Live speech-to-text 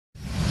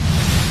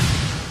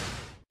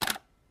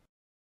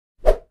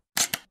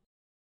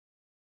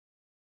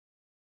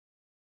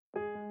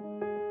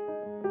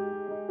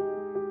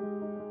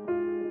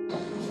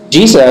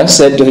Jesus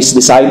said to his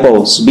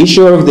disciples, "Be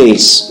sure of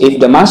this,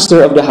 if the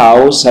master of the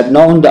house had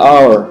known the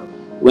hour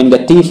when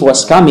the thief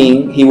was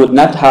coming, he would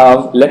not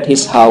have let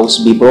his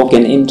house be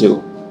broken into.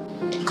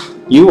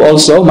 You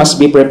also must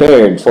be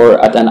prepared,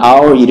 for at an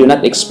hour you do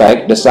not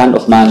expect the Son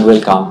of Man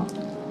will come."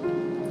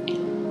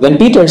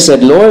 Then Peter said,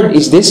 "Lord,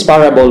 is this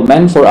parable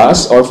meant for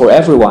us or for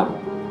everyone?"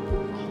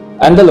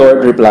 And the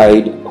Lord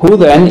replied, "Who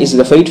then is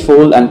the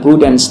faithful and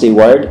prudent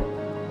steward,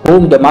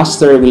 whom the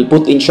master will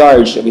put in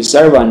charge of his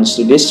servants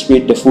to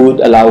distribute the food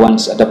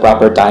allowance at the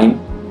proper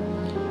time?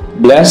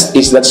 Blessed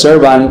is that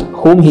servant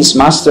whom his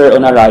master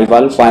on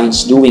arrival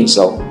finds doing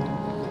so.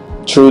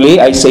 Truly,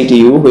 I say to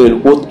you, he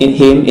will put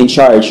him in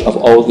charge of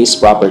all his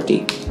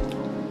property.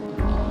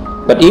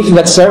 But if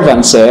that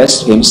servant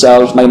says to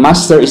himself, 'My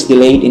master is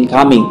delayed in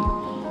coming,'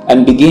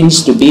 and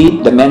begins to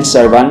beat the men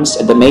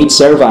servants and the maid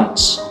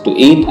servants, to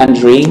eat and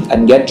drink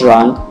and get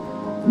drunk,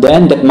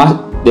 then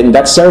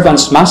that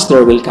servant's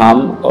master will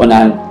come on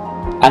an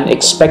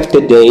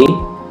unexpected day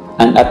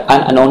and at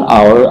an unknown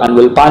hour, and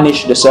will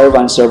punish the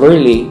servant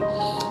severely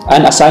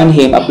and assign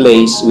him a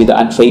place with the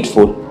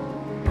unfaithful.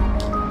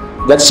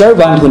 That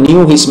servant who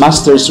knew his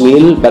master's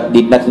will but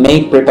did not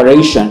make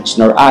preparations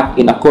nor act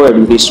in accord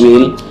with his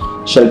will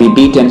shall be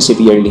beaten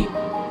severely.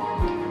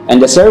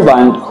 And the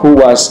servant who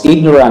was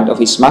ignorant of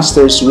his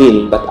master's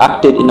will but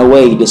acted in a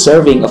way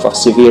deserving of a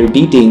severe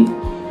beating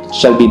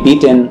shall be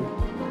beaten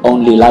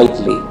only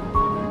lightly.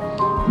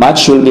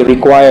 Much will be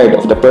required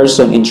of the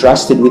person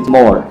entrusted with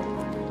more,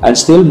 and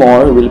still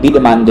more will be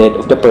demanded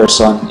of the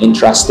person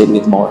entrusted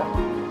with more."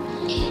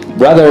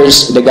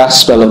 Brothers, the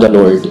Gospel of the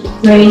Lord.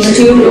 Praise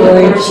to you,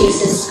 Lord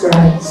Jesus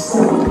Christ.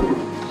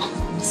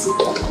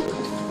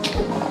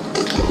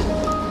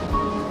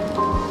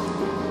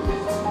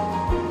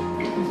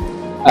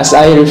 As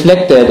I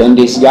reflected on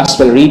this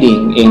Gospel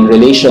reading in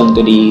relation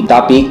to the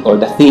topic or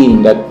the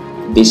theme that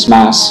this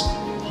Mass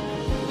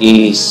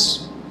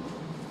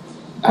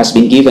has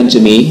been given to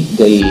me,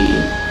 the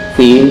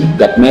theme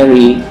that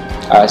Mary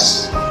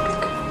as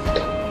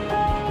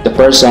the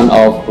person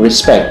of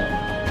respect,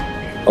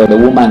 or the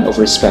woman of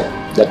respect,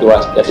 that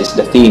is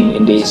the theme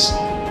in this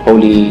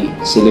holy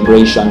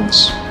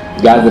celebrations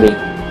gathering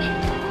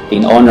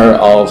in honor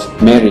of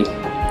Mary.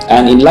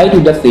 And in light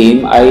of the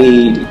theme,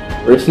 I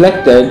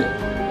reflected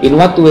in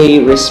what way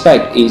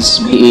respect is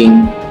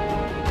being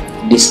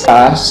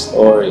discussed,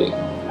 or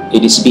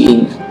it is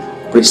being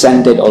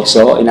presented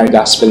also in our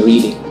Gospel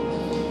reading.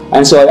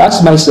 And so I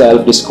asked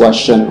myself this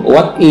question: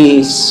 what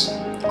is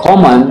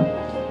common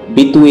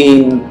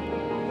between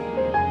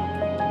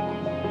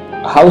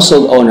a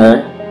household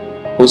owner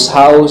whose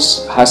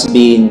house has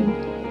been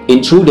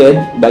intruded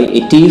by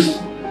a thief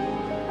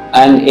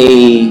and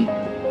a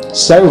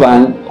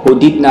servant who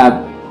did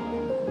not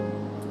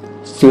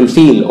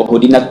fulfill or who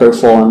did not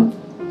perform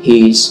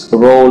his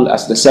role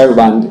as the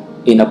servant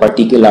in a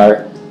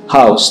particular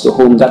house to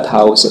whom that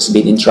house has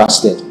been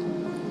entrusted?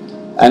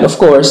 And of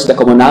course, the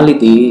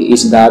commonality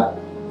is that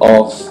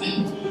of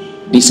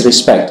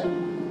disrespect.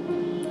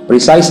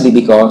 Precisely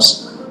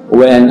because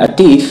when a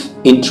thief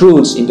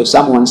intrudes into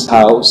someone's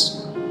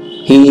house,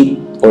 he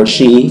or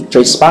she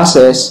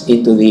trespasses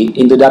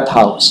into that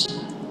house.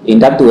 In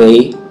that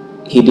way,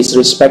 he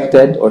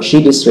disrespected or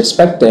she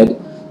disrespected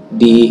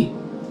the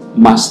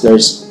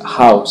master's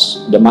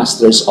house, the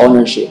master's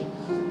ownership.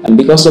 And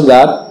because of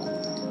that,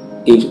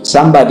 if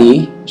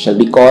somebody shall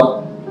be caught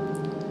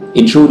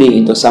intruding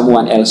into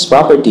someone else's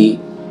property,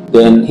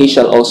 then he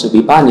shall also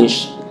be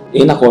punished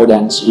in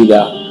accordance with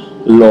the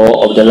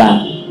law of the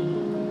land.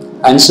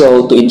 And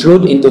so to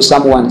intrude into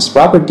someone's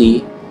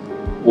property,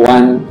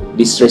 one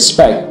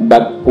disrespect.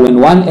 But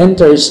when one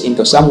enters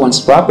into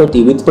someone's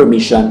property with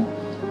permission,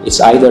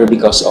 it's either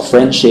because of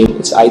friendship,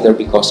 it's either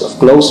because of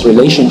close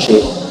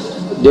relationship.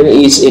 There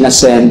is, in a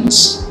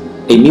sense,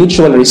 a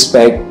mutual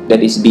respect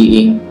that is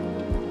being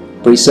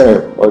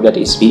preserved, or that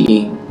is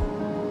being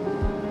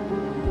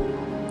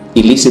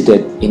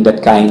elicited in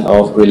that kind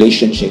of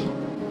relationship.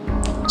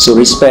 So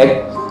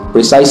respect,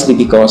 precisely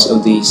because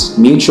of this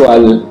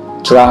mutual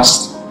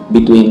trust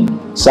between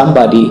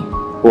somebody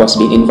who has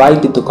been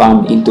invited to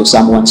come into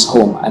someone's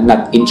home and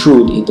not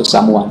intrude into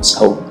someone's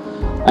home.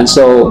 And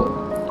so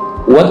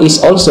what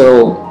is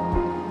also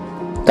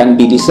can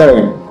be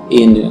discerned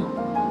in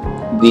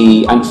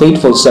the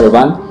unfaithful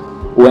servant,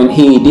 when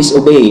he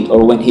disobeyed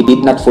or when he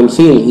did not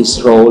fulfill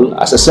his role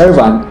as a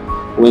servant,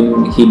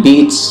 when he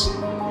beats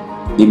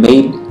the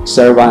maid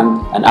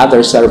servant and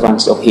other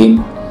servants of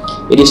him,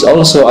 it is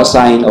also a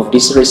sign of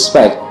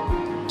disrespect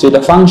to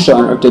the function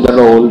or to the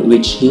role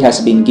which he has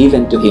been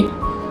given to him.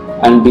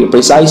 And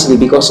precisely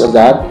because of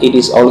that, it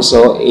is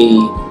also a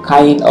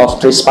kind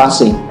of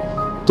trespassing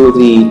to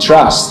the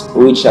trust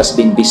which has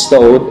been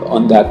bestowed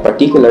on that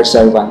particular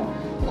servant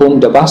whom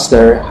the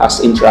master has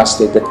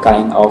entrusted that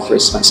kind of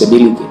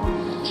responsibility.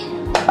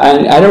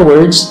 And in other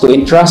words, to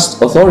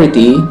entrust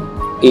authority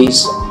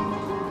is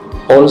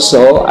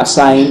also a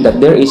sign that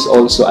there is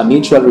also a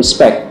mutual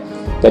respect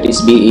that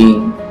is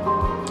being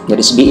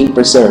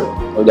preserved,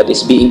 or that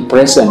is being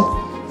present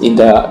in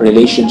the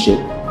relationship.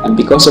 And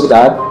because of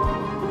that,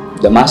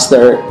 the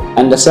master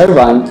and the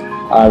servant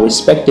are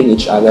respecting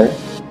each other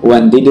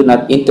when they do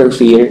not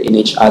interfere in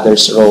each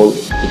other's role,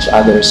 each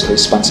other's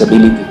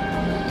responsibility.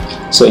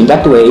 So in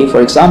that way,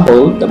 for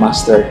example, the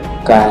master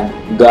can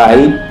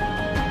guide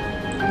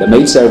the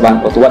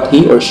maidservant of what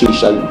he or she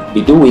shall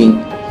be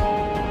doing,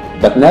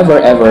 but never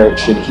ever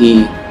should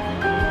he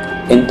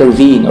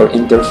intervene or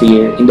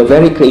interfere in the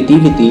very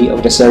creativity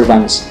of the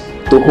servants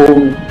to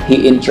whom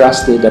he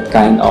entrusted that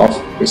kind of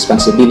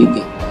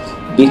responsibility,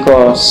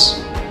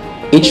 because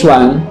each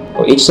one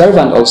or each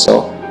servant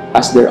also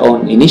has their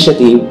own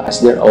initiative,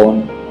 has their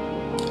own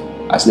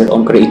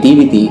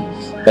creativity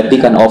that they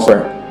can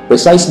offer,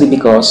 precisely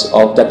because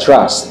of the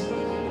trust.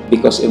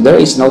 Because if there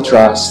is no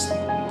trust,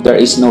 there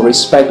is no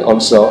respect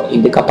also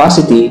in the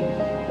capacity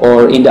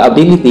or in the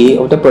ability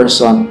of the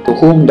person to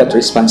whom that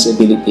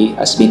responsibility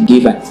has been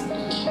given.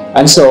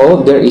 And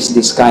so there is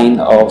this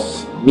kind of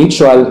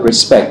mutual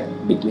respect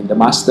between the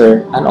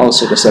master and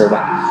also the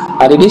servant.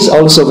 And it is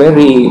also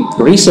very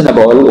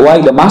reasonable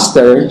why the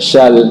master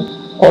shall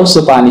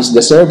also punish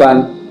the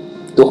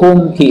servant to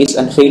whom he is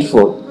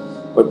unfaithful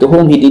or to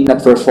whom he did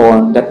not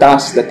perform the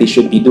task that he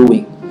should be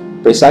doing,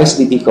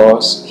 precisely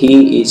because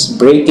he is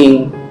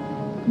breaking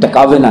the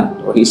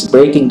covenant or he is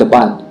breaking the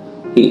bond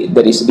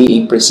that is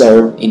being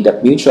preserved in the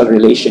mutual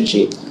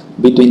relationship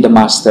between the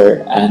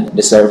master and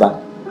the servant.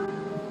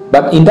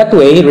 But in that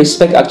way,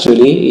 respect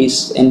actually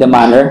is in the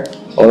manner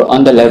or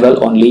on the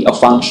level only of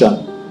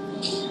function.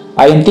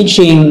 I am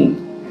teaching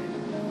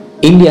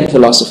Indian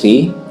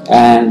philosophy,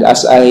 and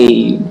as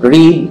I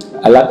read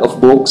a lot of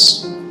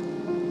books,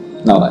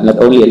 no, not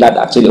only a lot,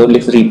 actually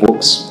only 3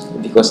 books,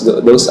 because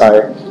those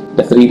are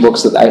the 3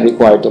 books that I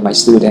require to my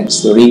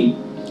students to read.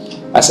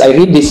 As I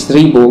read these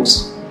 3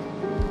 books,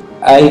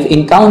 I've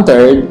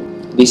encountered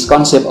this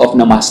concept of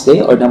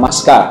namaste or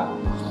namaskar,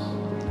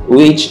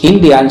 which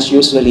Indians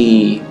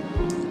usually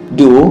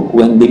do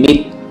when they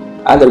meet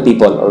other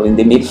people or when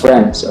they meet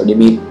friends or they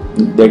meet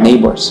their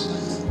neighbors.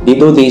 They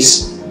do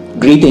these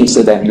greetings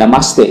to them,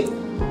 namaste.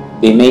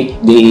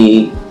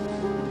 They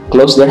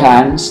close their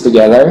hands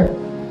together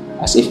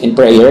as if in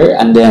prayer,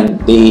 and then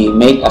they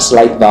make a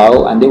slight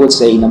bow and they would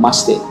say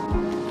namaste.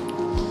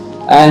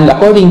 And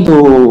according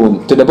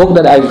to the book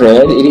that I've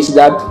read, it is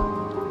that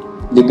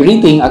the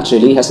greeting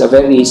actually has a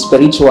very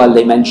spiritual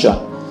dimension,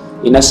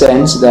 in a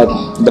sense that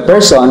the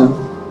person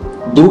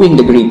doing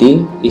the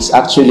greeting is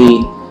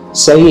actually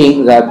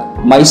saying that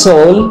my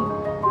soul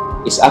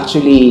is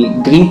actually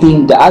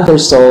greeting the other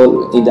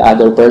soul in the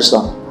other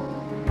person.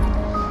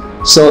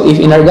 So if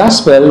in our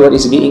gospel what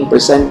is being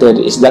presented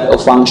is that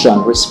of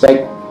function,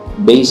 respect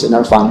based on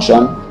our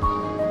function,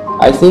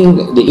 I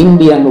think the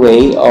Indian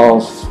way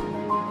of,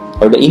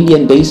 or the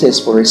Indian basis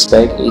for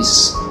respect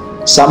is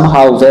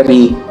somehow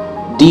very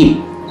deep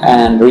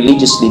and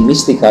religiously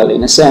mystical,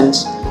 in a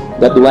sense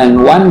that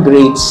when one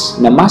greets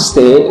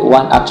namaste,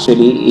 one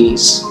actually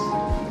is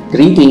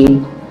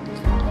greeting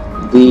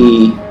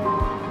the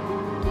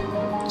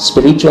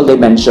spiritual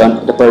dimension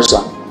of the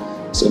person.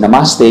 So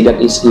namaste,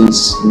 that is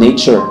his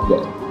nature.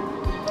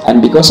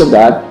 And because of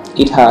that,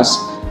 it has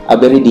a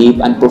very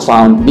deep and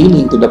profound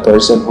meaning to the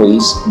person who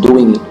is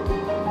doing it.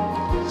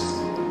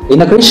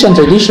 In a Christian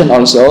tradition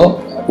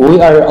also,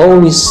 we are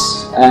always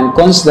and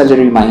constantly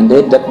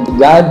reminded that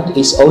God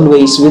is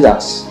always with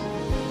us.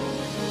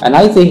 And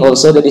I think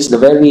also that is the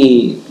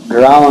very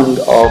ground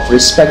of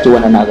respect to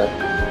one another.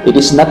 It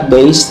is not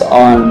based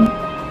on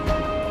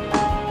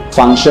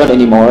function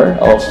anymore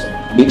of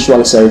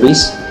mutual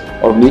service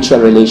or mutual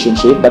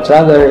relationship, but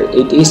rather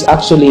it is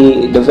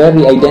actually the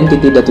very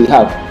identity that we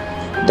have,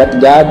 that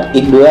God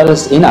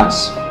indwells in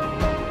us.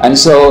 And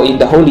so in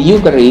the Holy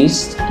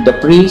Eucharist, the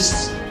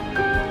priest,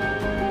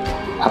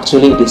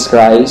 actually it is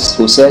Christ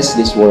who says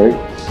this word,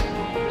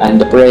 and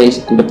the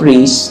priest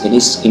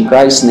in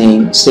Christ's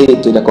name say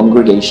it to the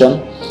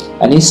congregation,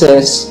 and he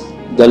says,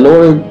 "The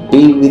Lord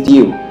be with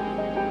you."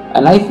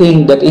 And I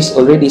think that is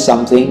already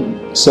something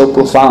so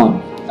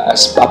profound,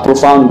 as a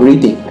profound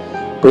greeting,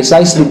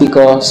 precisely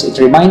because it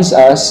reminds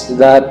us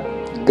that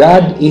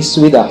God is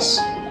with us,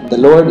 the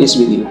Lord is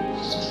with you.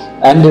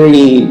 And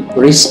the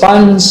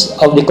response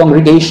of the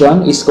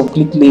congregation is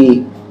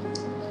completely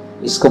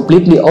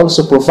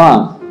also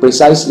profound,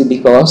 precisely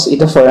because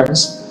it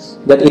affirms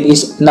that it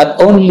is not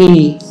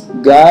only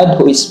God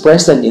who is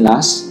present in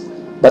us,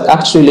 but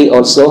actually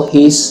also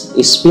His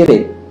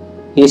Spirit.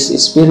 His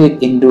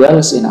Spirit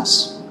indwells in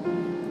us,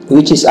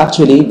 which is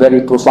actually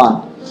very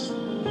profound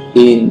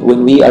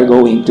when we are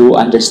going to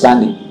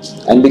understand it.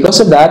 And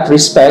because of that,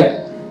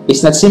 respect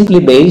is not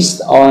simply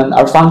based on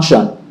our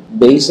function,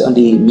 based on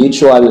the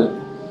mutual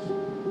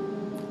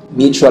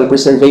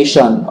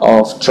preservation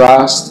of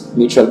trust,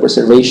 mutual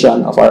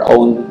preservation of our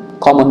own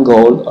common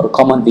goal or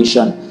common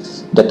vision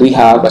that we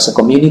have as a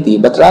community,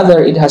 but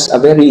rather it has a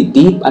very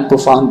deep and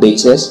profound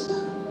basis,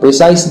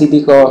 precisely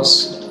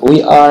because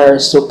we are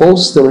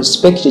supposed to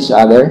respect each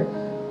other,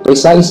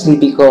 precisely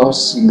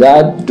because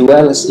God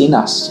dwells in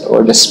us,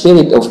 or the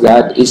Spirit of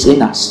God is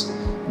in us.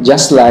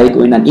 Just like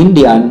when an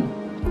Indian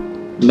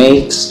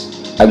makes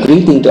a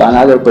greeting to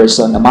another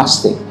person,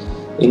 namaste,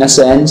 in a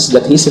sense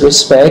that his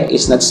respect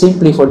is not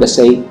simply for the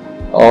sake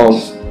of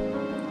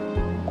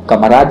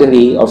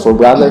camaraderie or for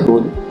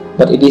brotherhood,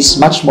 but it is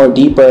much more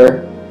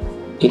deeper.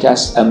 It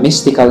has a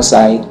mystical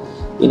side,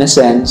 in a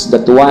sense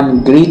that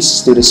one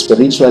greets to the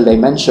spiritual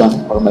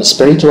dimension, or my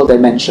spiritual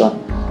dimension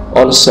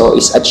also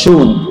is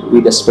attuned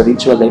with the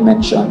spiritual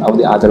dimension of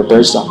the other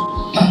person.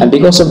 And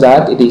because of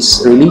that, it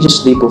is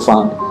religiously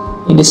profound,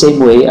 in the same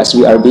way as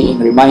we are being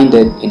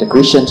reminded in the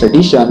Christian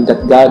tradition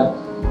that God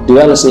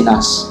dwells in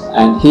us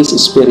and His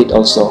Spirit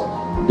also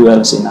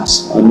dwells in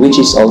us, and which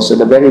is also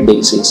the very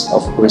basis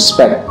of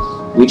respect,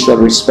 mutual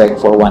respect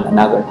for one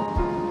another.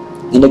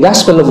 In the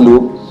Gospel of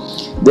Luke,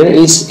 there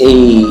is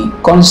a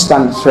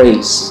constant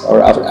phrase,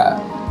 or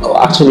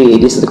actually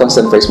it is the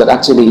constant phrase, but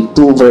actually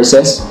two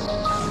verses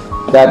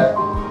that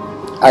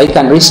I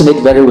can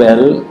resonate very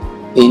well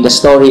in the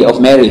story of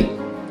Mary.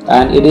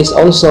 And it is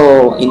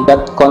also in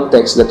that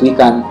context that we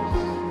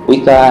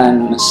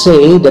can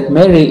say that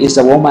Mary is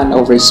a woman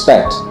of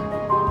respect.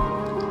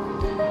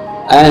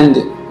 And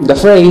the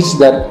phrase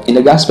that in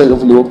the Gospel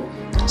of Luke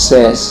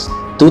says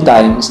 2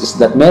 times is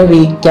that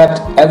Mary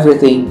kept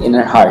everything in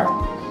her heart,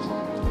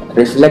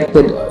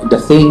 reflected the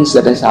things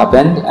that has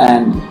happened,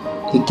 and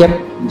he kept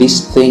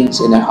these things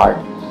in her heart.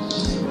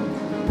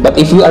 But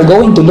if we are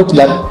going to look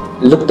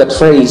that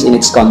phrase in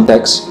its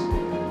context,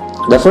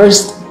 the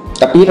first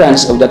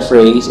appearance of that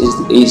phrase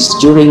is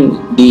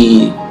during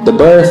the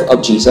birth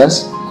of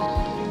Jesus,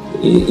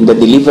 in the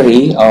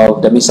delivery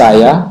of the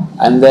Messiah,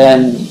 and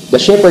then the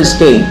shepherds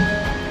came,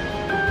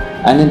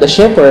 and then the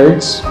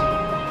shepherds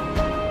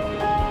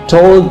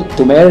told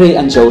to Mary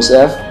and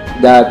Joseph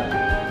that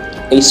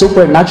a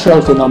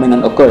supernatural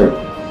phenomenon occurred,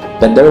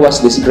 that there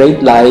was this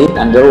great light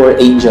and there were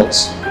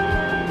angels.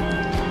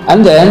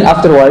 And then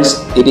afterwards,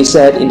 it is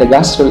said in the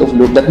Gospel of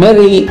Luke that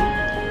Mary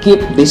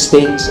kept these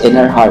things in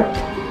her heart.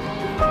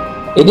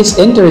 It is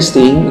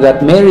interesting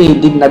that Mary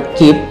did not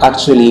keep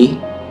actually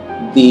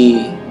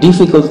the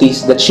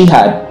difficulties that she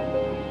had.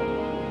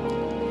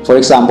 For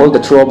example,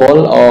 the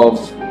trouble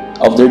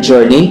of their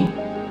journey,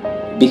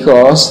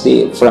 because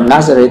from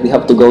Nazareth they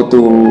have to go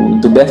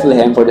to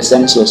Bethlehem for the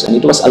census, and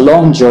it was a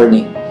long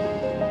journey.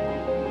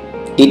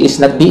 It is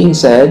not being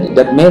said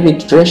that Mary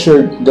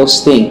treasured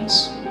those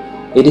things.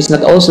 It is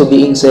not also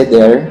being said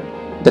there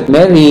that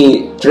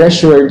Mary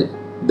treasured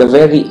the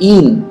very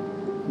inn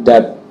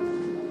that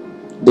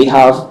they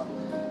have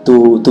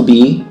to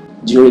be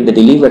during the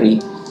delivery.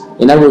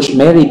 In other words,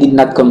 Mary did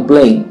not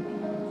complain,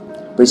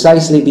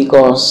 precisely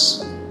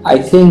because I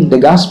think the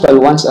Gospel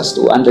wants us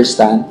to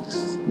understand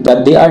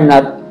that they are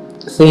not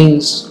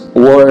things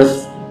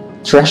worth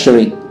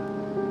treasuring,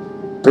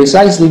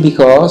 precisely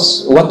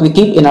because what we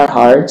keep in our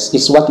hearts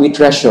is what we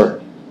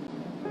treasure.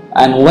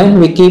 And when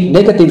we keep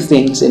negative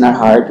things in our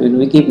heart, when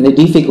we keep the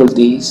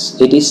difficulties,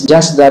 it is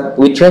just that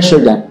we treasure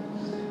them.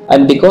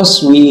 And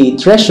because we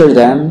treasure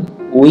them,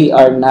 we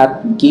are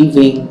not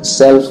giving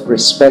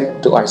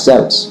self-respect to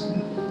ourselves.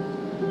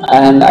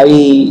 And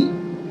I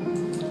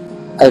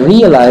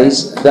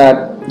realized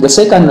that the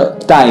second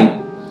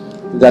time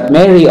that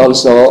Mary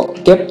also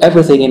kept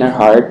everything in her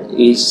heart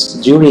is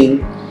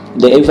during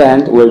the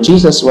event where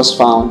Jesus was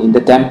found in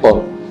the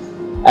temple.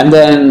 And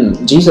then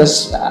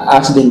Jesus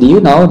asked them, "Do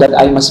you know that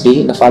I must be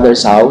in the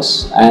Father's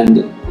house?"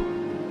 And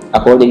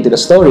according to the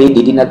story,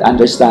 they did not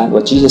understand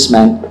what Jesus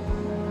meant.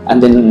 And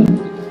then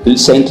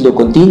St. Luke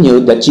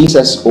continued that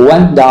Jesus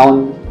went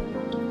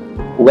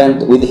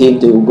with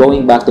him to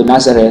going back to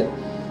Nazareth.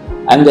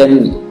 And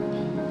then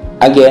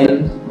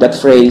again, that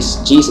phrase,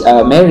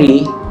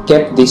 Mary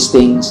kept these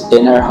things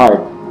in her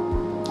heart.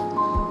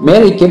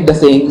 Mary kept the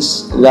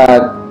things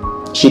that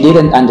she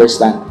didn't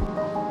understand,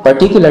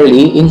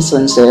 particularly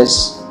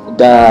instances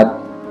that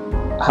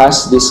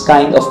has this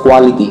kind of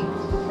quality,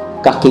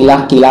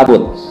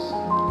 kakilakilabot,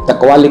 the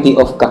quality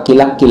of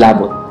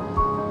kakilakilabot.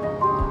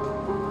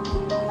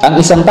 Ang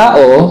isang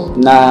tao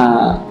na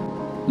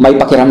may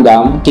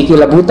pakiramdam,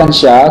 kikilabutan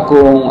siya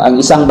kung ang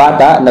isang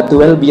bata na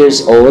 12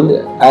 years old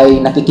ay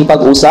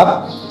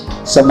nakikipag-usap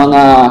sa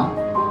mga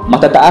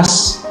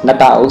matataas na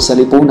tao sa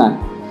lipunan.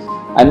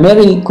 And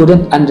Mary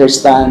couldn't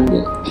understand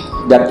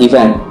that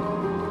event.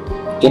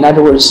 In other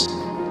words,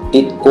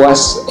 it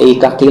was a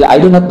I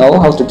do not know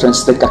how to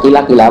translate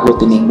kakilakilabot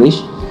in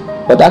English,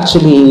 but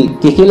actually,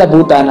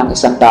 kikilabutan ng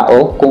isang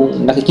tao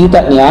kung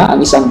nakikita niya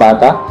ang isang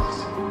bata,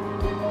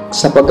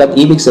 sapagkat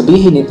ibig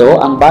sabihin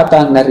nito, ang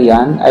batang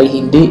nariyan ay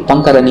hindi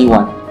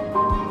pangkaraniwan.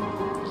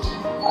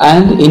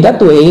 And in that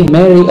way,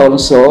 Mary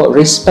also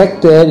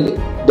respected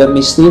the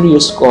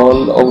mysterious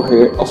call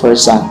of her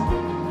son.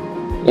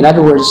 In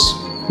other words,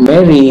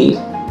 Mary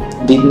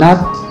did not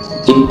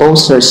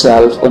impose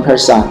herself on her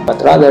son, but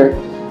rather,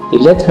 he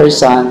let her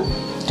son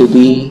to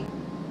be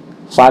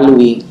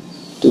following,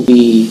 to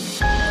be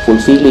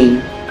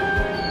fulfilling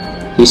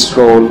his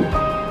role,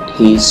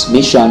 his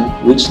mission,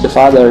 which the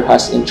Father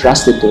has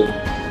entrusted to.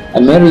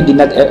 And Mary did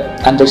not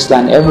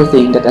understand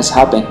everything that has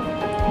happened,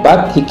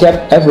 but he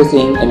kept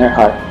everything in her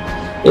heart.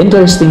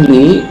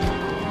 Interestingly,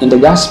 in the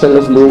Gospel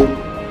of Luke,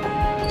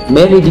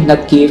 Mary did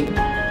not keep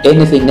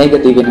anything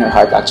negative in her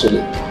heart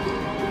actually.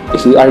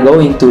 if we are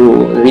going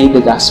to read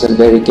the gospel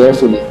very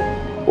carefully,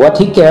 what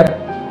he kept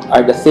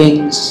are the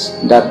things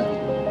that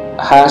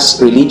has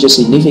religious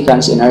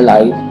significance in our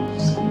life,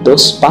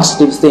 those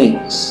positive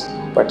things,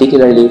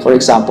 particularly, for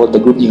example, the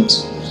good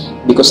news.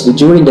 Because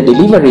during the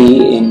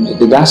delivery in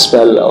the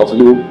Gospel of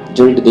Luke,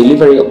 during the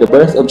delivery of the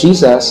birth of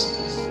Jesus,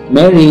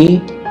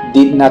 Mary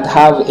did not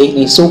have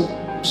any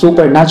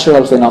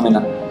supernatural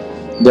phenomenon.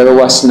 There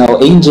was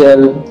no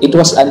angel. It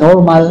was a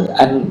normal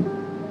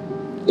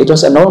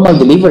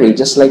delivery,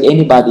 just like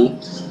anybody,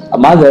 a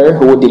mother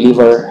who would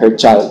deliver her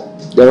child.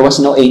 There was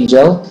no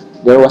angel,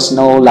 there was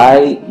no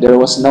light, there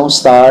was no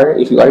star.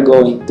 If you are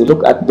going to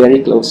look at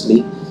very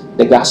closely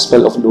the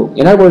Gospel of Luke,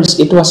 in other words,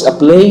 it was a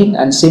plain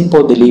and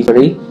simple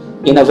delivery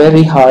in a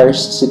very harsh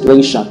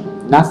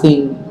situation.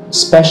 Nothing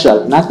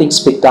special, nothing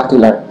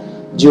spectacular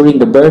during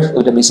the birth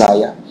of the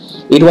Messiah.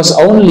 It was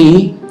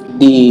only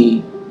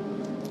the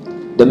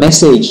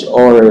message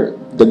or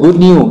the good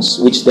news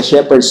which the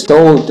shepherds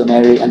told to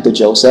Mary and to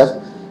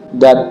Joseph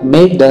that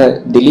made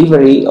the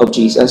delivery of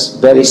Jesus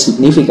very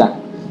significant.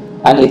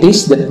 And it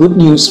is the good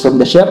news from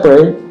the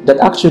shepherd that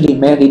actually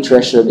Mary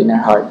treasured in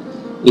her heart.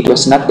 It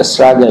was not the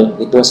struggle,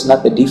 it was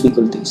not the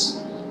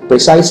difficulties.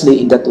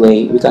 Precisely in that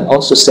way, we can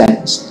also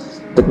sense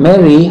that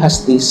Mary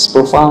has this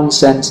profound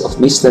sense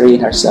of mystery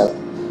in herself,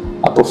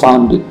 a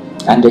profound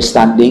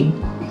understanding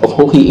of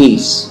who he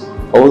is.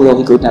 Although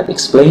he could not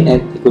explain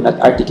it, he could not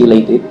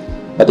articulate it,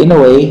 but in a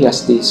way, he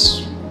has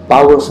this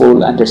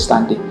powerful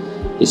understanding.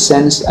 He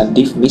senses a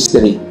deep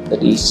mystery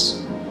that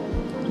is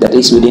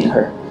within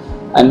her.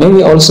 And may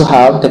we also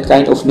have that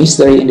kind of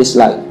mystery in this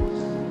life.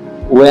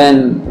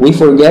 When we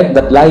forget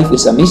that life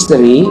is a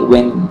mystery,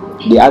 when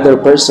the other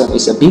person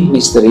is a big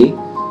mystery,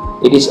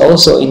 it is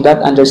also in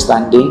that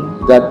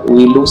understanding that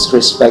we lose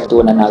respect to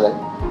one another,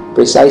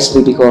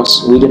 precisely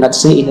because we do not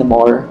see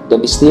anymore the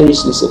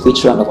mysteriousness of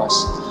each one of us.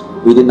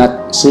 We do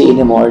not see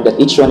anymore that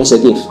each one is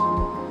a gift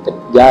that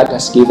God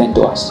has given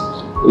to us.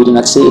 We do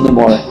not see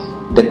anymore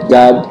that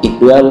God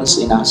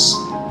indwells in us,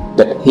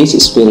 that His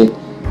Spirit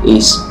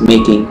is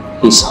making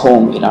His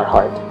home in our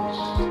heart.